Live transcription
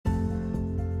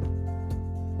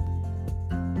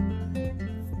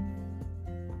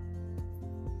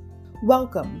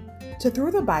Welcome to Through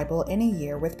the Bible in a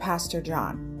Year with Pastor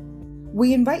John.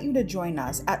 We invite you to join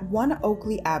us at 1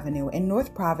 Oakley Avenue in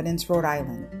North Providence, Rhode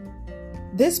Island.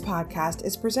 This podcast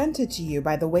is presented to you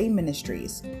by The Way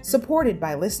Ministries, supported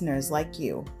by listeners like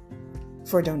you.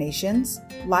 For donations,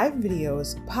 live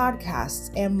videos,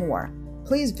 podcasts, and more,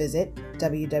 please visit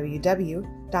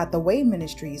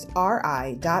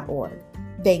www.thewayministriesri.org.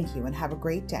 Thank you and have a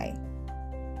great day.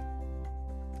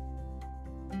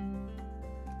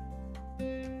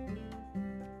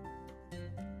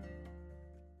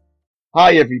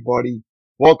 Hi everybody,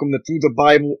 welcome to Through the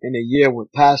Bible in a Year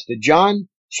with Pastor John.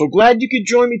 So glad you could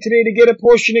join me today to get a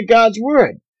portion of God's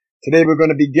Word. Today we're going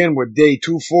to begin with day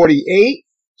 248,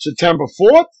 September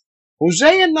 4th,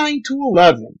 Hosea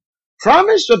 9-11,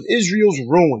 Promise of Israel's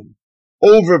Ruin,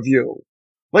 Overview.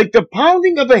 Like the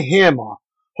pounding of a hammer,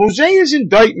 Hosea's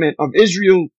indictment of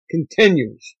Israel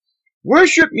continues.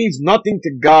 Worship means nothing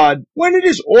to God when it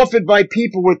is offered by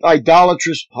people with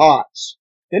idolatrous hearts.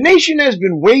 The nation has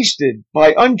been wasted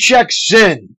by unchecked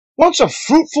sin. Once a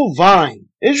fruitful vine,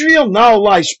 Israel now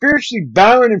lies spiritually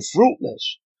barren and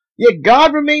fruitless. Yet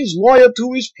God remains loyal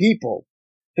to his people.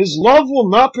 His love will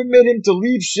not permit him to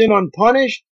leave sin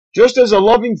unpunished, just as a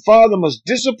loving father must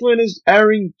discipline his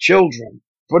erring children.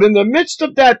 But in the midst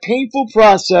of that painful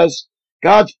process,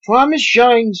 God's promise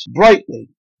shines brightly.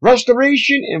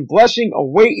 Restoration and blessing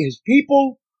await his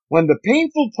people when the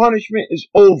painful punishment is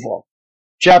over.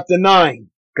 Chapter 9.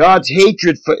 God's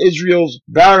hatred for Israel's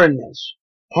barrenness.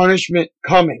 Punishment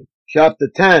coming. Chapter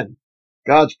 10.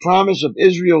 God's promise of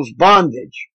Israel's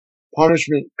bondage.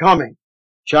 Punishment coming.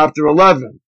 Chapter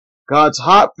 11. God's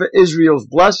heart for Israel's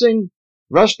blessing.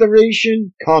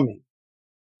 Restoration coming.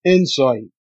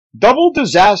 Insight. Double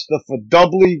disaster for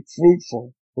doubly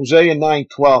fruitful. Hosea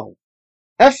 9:12.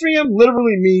 Ephraim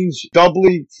literally means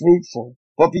doubly fruitful.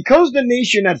 But because the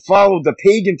nation had followed the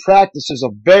pagan practices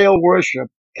of Baal worship,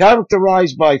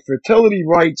 characterized by fertility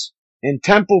rites and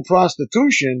temple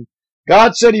prostitution,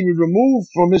 God said he would remove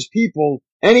from his people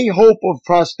any hope of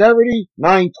posterity.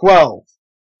 9:12.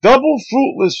 Double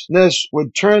fruitlessness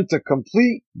would turn to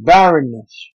complete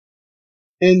barrenness.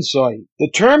 Insight.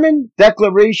 Determined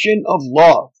declaration of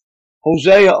love.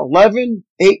 Hosea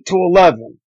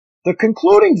 11:8-11. The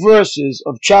concluding verses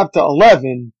of chapter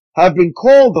 11 have been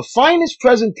called the finest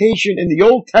presentation in the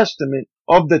Old Testament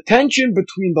of the tension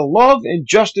between the love and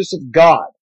justice of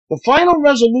God. The final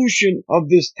resolution of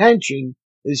this tension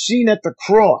is seen at the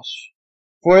cross.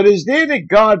 For it is there that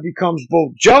God becomes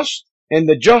both just and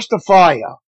the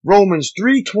justifier. Romans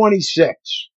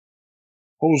 3:26.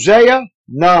 Hosea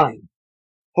 9.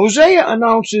 Hosea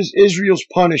announces Israel's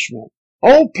punishment.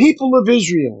 O people of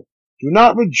Israel, do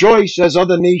not rejoice as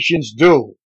other nations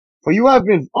do, for you have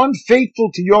been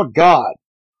unfaithful to your God,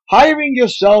 hiring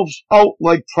yourselves out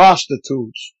like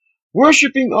prostitutes,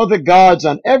 worshipping other gods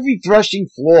on every threshing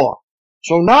floor.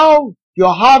 So now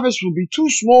your harvest will be too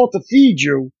small to feed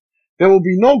you. There will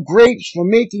be no grapes for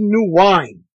making new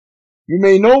wine. You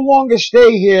may no longer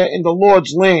stay here in the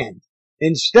Lord's land.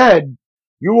 Instead,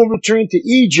 you will return to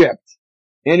Egypt,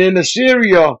 and in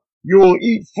Assyria you will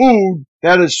eat food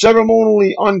that is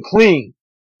ceremonially unclean.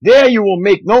 There you will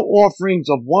make no offerings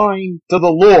of wine to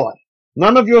the Lord.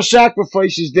 None of your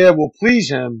sacrifices there will please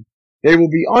him. They will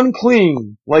be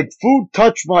unclean, like food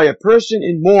touched by a person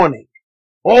in mourning.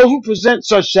 All who present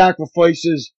such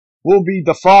sacrifices will be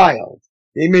defiled.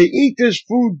 They may eat this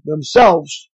food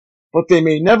themselves, but they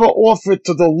may never offer it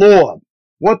to the Lord.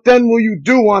 What then will you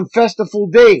do on festival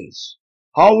days?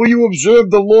 How will you observe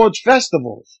the Lord's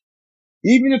festivals?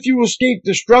 Even if you escape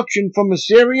destruction from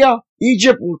Assyria,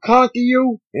 Egypt will conquer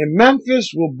you, and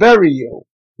Memphis will bury you.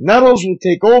 Nettles will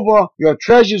take over your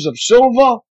treasures of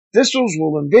silver. Thistles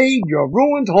will invade your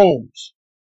ruined homes.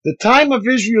 The time of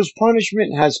Israel's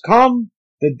punishment has come.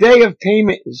 The day of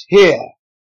payment is here.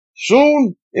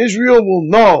 Soon Israel will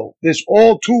know this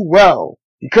all too well.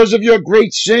 Because of your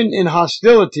great sin and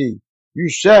hostility, you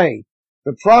say,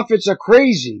 the prophets are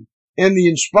crazy, and the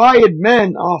inspired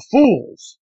men are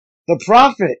fools. The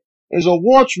prophet is a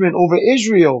watchman over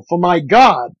Israel for my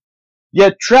God,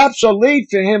 yet traps are laid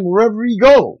for him wherever he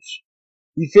goes.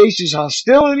 He faces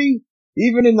hostility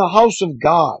even in the house of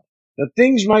God. The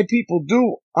things my people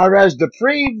do are as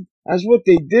depraved as what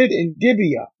they did in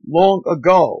Gibeah long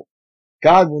ago.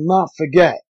 God will not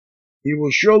forget. He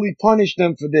will surely punish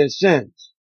them for their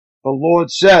sins. The Lord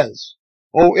says,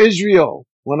 O Israel,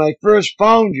 when I first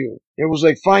found you, it was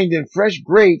like finding fresh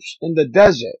grapes in the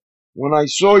desert. When I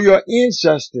saw your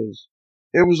ancestors,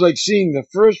 it was like seeing the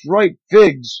first ripe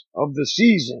figs of the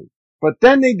season. But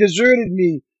then they deserted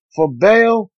me for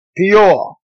Baal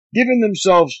Peor, giving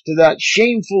themselves to that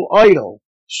shameful idol.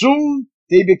 Soon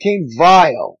they became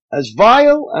vile as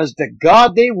the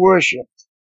God they worshiped.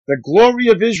 The glory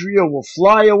of Israel will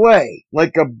fly away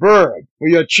like a bird, for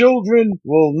your children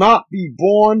will not be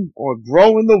born or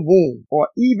grow in the womb or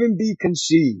even be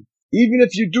conceived. Even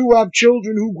if you do have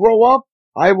children who grow up,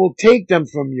 I will take them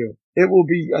from you. It will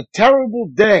be a terrible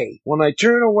day when I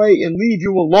turn away and leave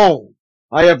you alone.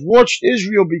 I have watched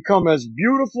Israel become as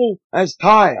beautiful as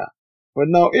Tyre, but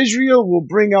now Israel will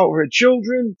bring out her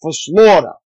children for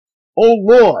slaughter. O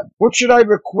Lord, what should I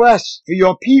request for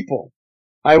your people?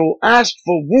 I will ask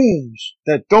for wombs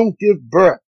that don't give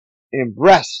birth and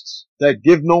breasts that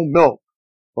give no milk.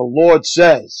 The Lord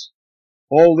says,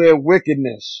 all their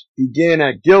wickedness began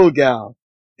at Gilgal.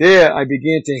 There I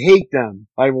began to hate them.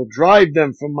 I will drive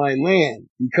them from my land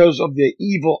because of their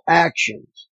evil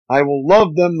actions. I will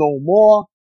love them no more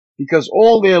because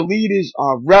all their leaders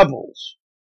are rebels.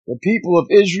 The people of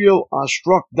Israel are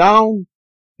struck down.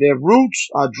 Their roots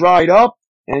are dried up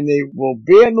and they will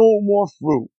bear no more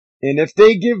fruit. And if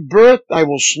they give birth, I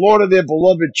will slaughter their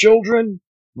beloved children.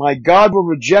 My God will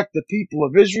reject the people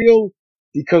of Israel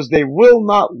because they will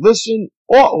not listen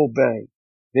or obey.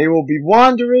 They will be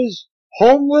wanderers,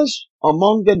 homeless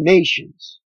among the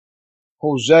nations.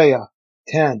 Hosea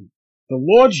 10. The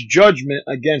Lord's judgment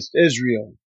against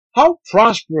Israel. How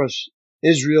prosperous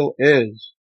Israel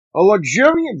is. A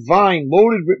luxuriant vine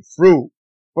loaded with fruit.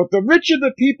 But the richer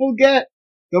the people get,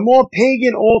 the more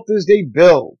pagan altars they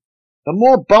build. The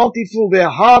more bountiful their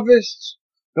harvests,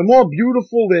 the more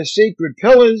beautiful their sacred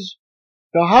pillars.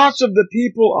 The hearts of the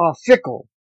people are fickle.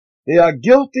 They are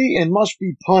guilty and must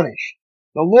be punished.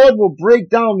 The Lord will break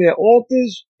down their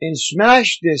altars and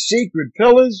smash their sacred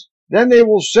pillars. Then they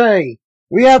will say,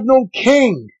 we have no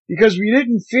king because we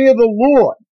didn't fear the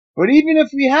Lord. But even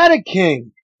if we had a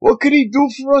king, what could he do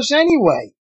for us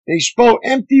anyway? They spout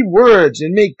empty words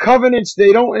and make covenants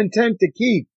they don't intend to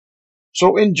keep.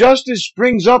 So injustice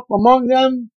springs up among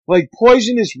them like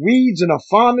poisonous weeds in a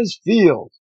farmer's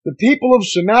field. The people of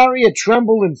Samaria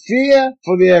tremble in fear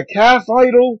for their calf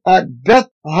idol at Beth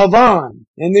Havan,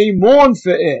 and they mourn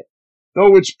for it,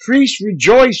 though its priests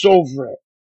rejoice over it.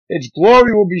 Its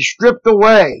glory will be stripped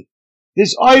away.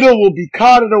 This idol will be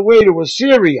carted away to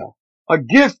Assyria, a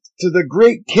gift to the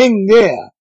great king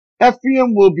there.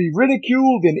 Ephraim will be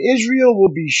ridiculed and Israel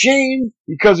will be shamed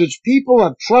because its people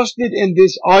have trusted in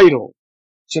this idol.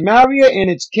 Samaria and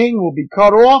its king will be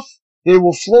cut off. They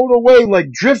will float away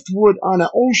like driftwood on an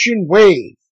ocean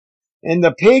wave. And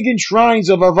the pagan shrines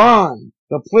of Avan,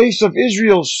 the place of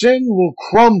Israel's sin, will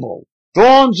crumble.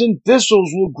 Thorns and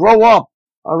thistles will grow up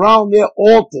around their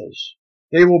altars.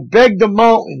 They will beg the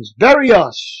mountains, bury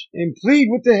us, and plead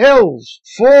with the hills,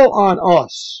 fall on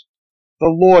us. The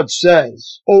Lord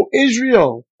says, O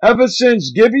Israel, ever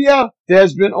since Gibeah, there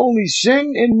has been only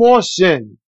sin and more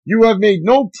sin. You have made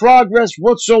no progress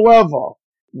whatsoever.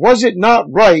 Was it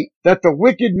not right that the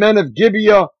wicked men of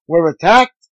Gibeah were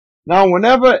attacked? Now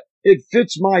whenever it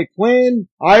fits my plan,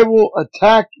 I will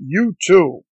attack you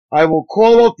too. I will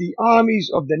call out the armies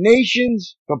of the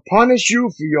nations to punish you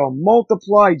for your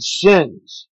multiplied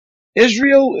sins.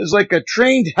 Israel is like a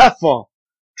trained heifer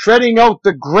treading out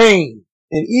the grain,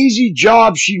 an easy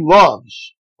job she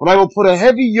loves. But I will put a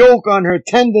heavy yoke on her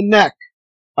tender neck.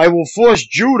 I will force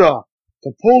Judah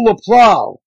to pull the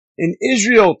plow, and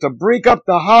Israel to break up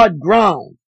the hard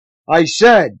ground. I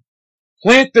said,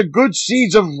 plant the good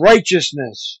seeds of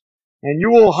righteousness, and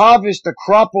you will harvest the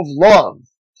crop of love.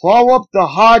 Plow up the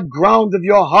hard ground of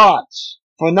your hearts,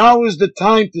 for now is the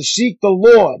time to seek the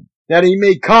Lord, that he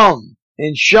may come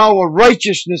and shower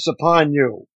righteousness upon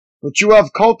you. But you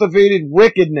have cultivated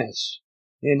wickedness,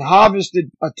 and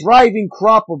harvested a thriving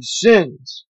crop of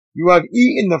sins. You have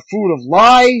eaten the fruit of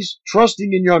lies,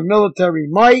 trusting in your military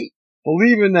might,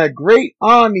 believing that great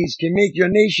armies can make your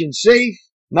nation safe.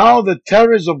 Now the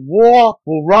terrors of war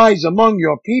will rise among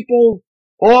your people.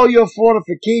 All your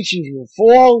fortifications will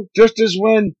fall, just as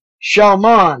when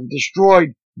Shalman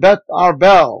destroyed Beth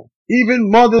Arbel. Even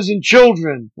mothers and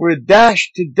children were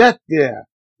dashed to death there.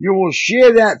 You will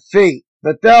share that fate,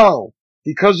 Bethel,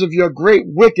 because of your great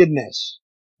wickedness.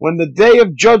 When the day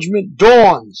of judgment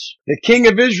dawns, the king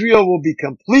of Israel will be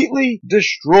completely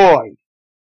destroyed.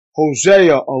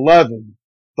 Hosea 11.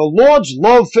 The Lord's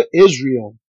love for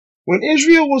Israel. When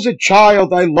Israel was a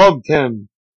child, I loved him,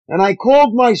 and I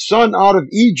called my son out of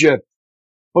Egypt.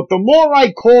 But the more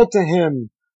I called to him,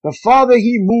 the farther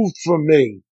he moved from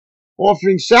me,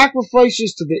 offering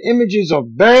sacrifices to the images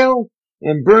of Baal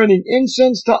and burning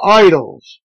incense to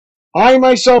idols. I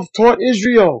myself taught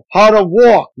Israel how to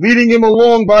walk, leading him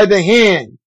along by the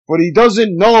hand, but he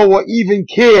doesn't know or even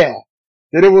care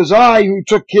that it was I who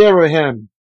took care of him.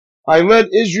 I led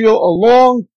Israel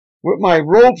along With my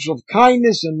ropes of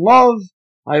kindness and love,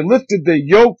 I lifted the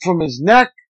yoke from his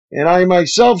neck, and I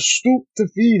myself stooped to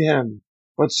feed him.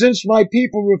 But since my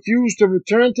people refuse to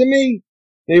return to me,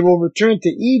 they will return to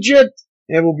Egypt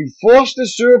and will be forced to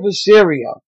serve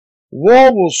Assyria.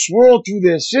 War will swirl through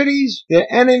their cities, their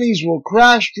enemies will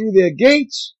crash through their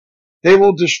gates, they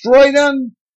will destroy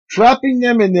them, trapping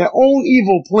them in their own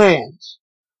evil plans.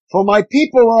 For my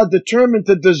people are determined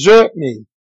to desert me.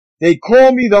 They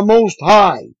call me the Most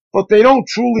High, but they don't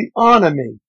truly honor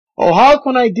me. Oh, how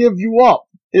can I give you up,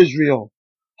 Israel?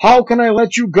 How can I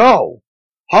let you go?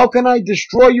 How can I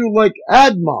destroy you like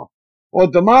Admah, or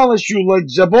demolish you like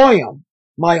Zeboim?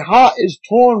 My heart is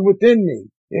torn within me,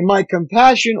 and my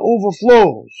compassion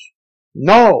overflows.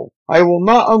 No, I will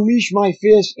not unleash my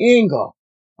fierce anger.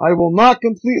 I will not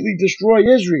completely destroy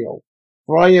Israel,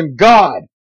 for I am God,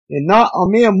 and not a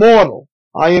mere mortal.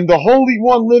 I am the Holy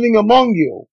One living among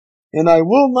you, and I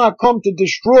will not come to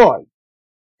destroy.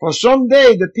 For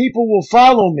someday the people will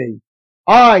follow me.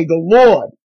 I, the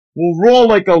Lord, will roar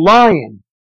like a lion,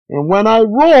 and when I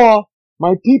roar,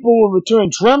 my people will return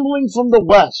trembling from the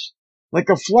west, like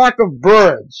a flock of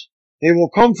birds. They will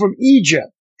come from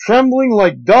Egypt, trembling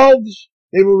like doves.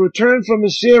 They will return from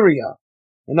Assyria,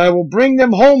 and I will bring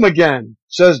them home again,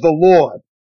 says the Lord.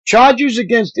 Charges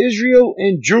against Israel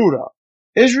and Judah.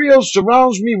 Israel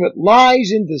surrounds me with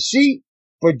lies and deceit,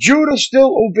 but Judah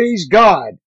still obeys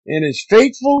God and is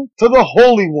faithful to the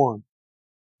Holy One.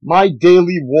 My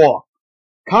daily walk.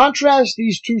 Contrast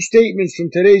these two statements from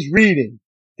today's reading.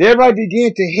 There I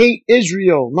began to hate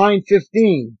Israel,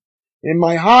 9:15, and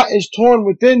my heart is torn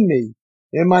within me,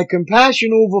 and my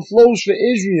compassion overflows for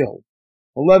Israel,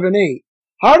 11:8.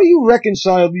 How do you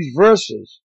reconcile these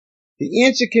verses? The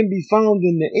answer can be found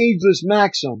in the ageless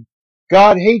maxim,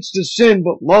 God hates the sin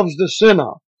but loves the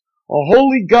sinner. A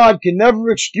holy God can never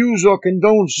excuse or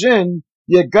condone sin,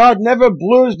 yet God never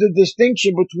blurs the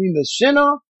distinction between the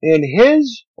sinner and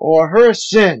his or her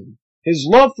sin. His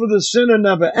love for the sinner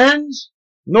never ends,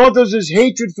 nor does his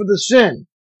hatred for the sin.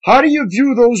 How do you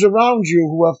view those around you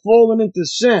who have fallen into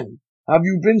sin? Have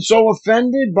you been so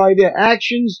offended by their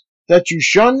actions that you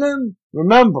shun them?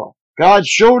 Remember, God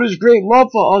showed his great love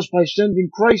for us by sending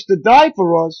Christ to die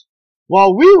for us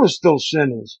while we were still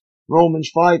sinners. Romans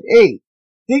 5:8.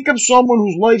 Think of someone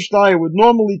whose lifestyle would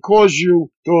normally cause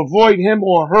you to avoid him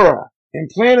or her, and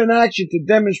plan an action to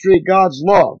demonstrate God's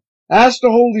love. Ask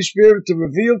the Holy Spirit to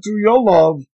reveal through your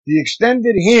love the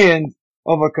extended hand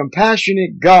of a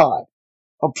compassionate God.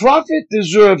 A prophet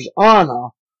deserves honor,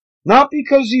 not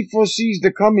because he foresees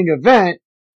the coming event,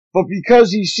 but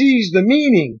because he sees the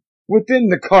meaning within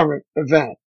the current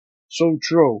event. So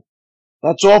true.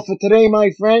 That's all for today,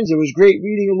 my friends. It was great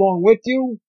reading along with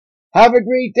you. Have a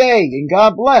great day, and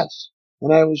God bless.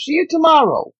 And I will see you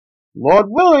tomorrow. Lord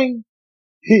willing.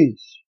 Peace.